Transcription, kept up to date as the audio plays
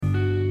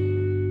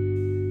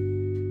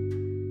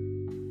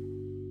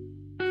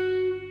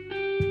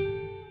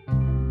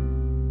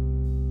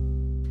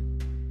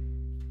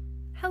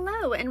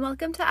Hello, and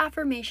welcome to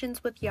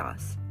Affirmations with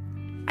Yas.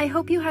 I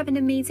hope you have an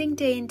amazing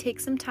day and take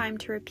some time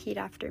to repeat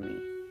after me.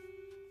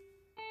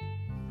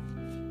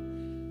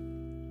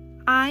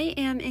 I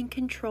am in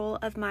control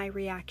of my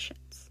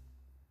reactions.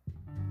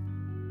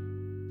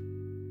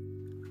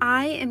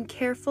 I am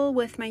careful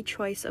with my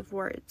choice of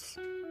words.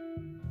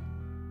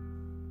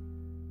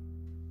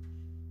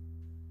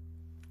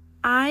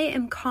 I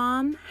am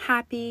calm,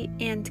 happy,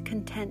 and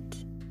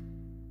content.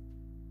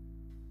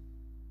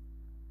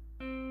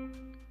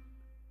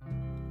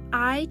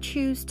 I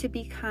choose to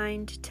be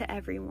kind to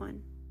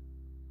everyone.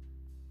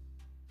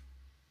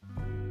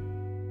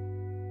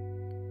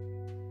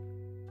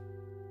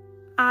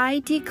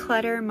 I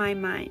declutter my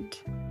mind.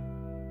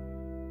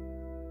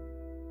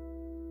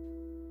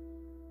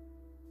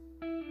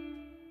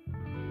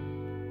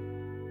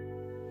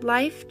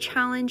 Life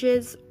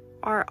challenges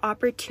are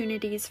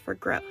opportunities for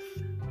growth.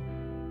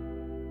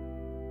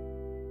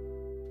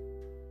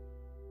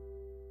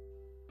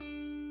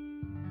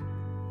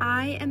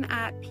 I am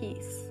at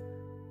peace.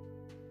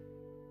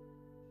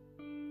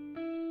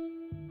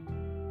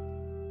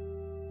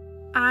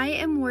 I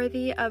am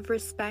worthy of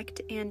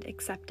respect and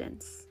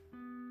acceptance.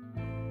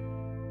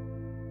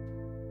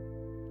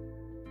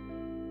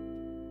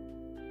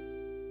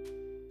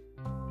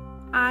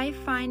 I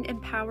find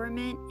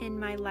empowerment in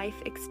my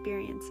life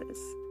experiences.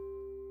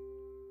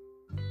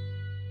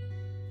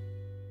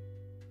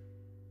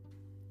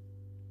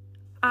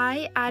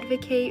 I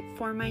advocate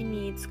for my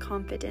needs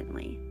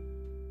confidently.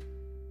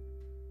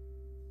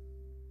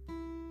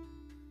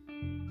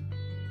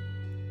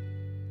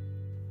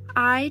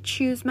 I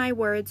choose my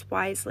words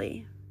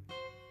wisely.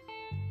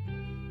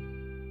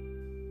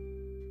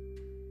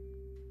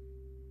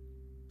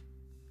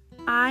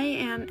 I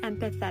am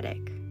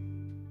empathetic.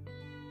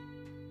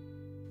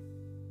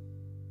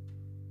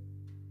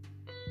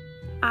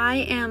 I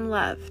am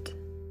loved.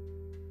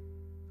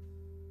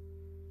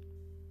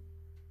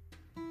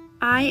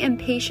 I am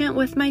patient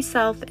with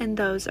myself and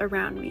those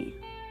around me.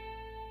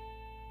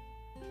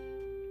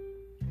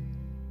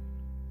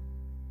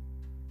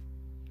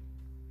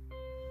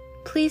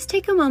 Please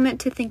take a moment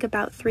to think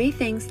about 3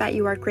 things that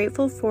you are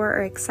grateful for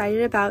or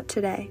excited about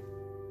today.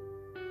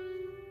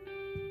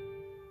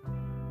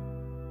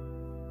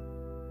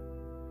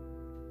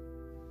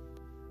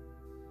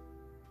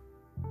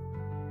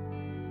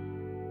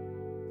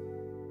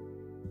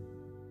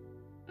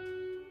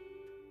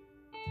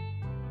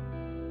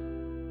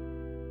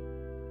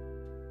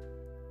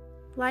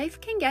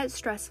 Life can get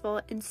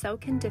stressful, and so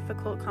can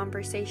difficult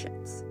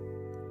conversations.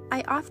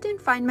 I often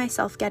find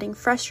myself getting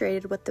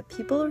frustrated with the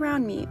people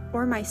around me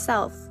or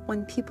myself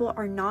when people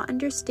are not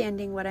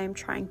understanding what I am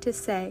trying to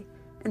say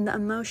and the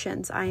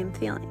emotions I am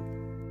feeling.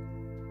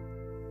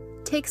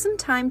 Take some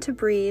time to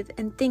breathe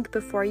and think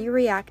before you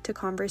react to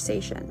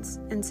conversations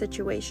and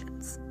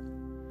situations.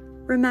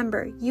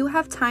 Remember, you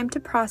have time to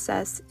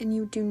process, and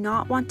you do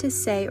not want to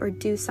say or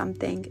do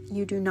something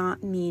you do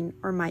not mean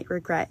or might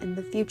regret in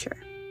the future.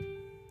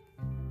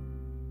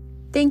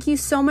 Thank you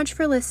so much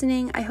for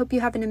listening. I hope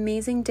you have an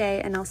amazing day,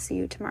 and I'll see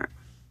you tomorrow.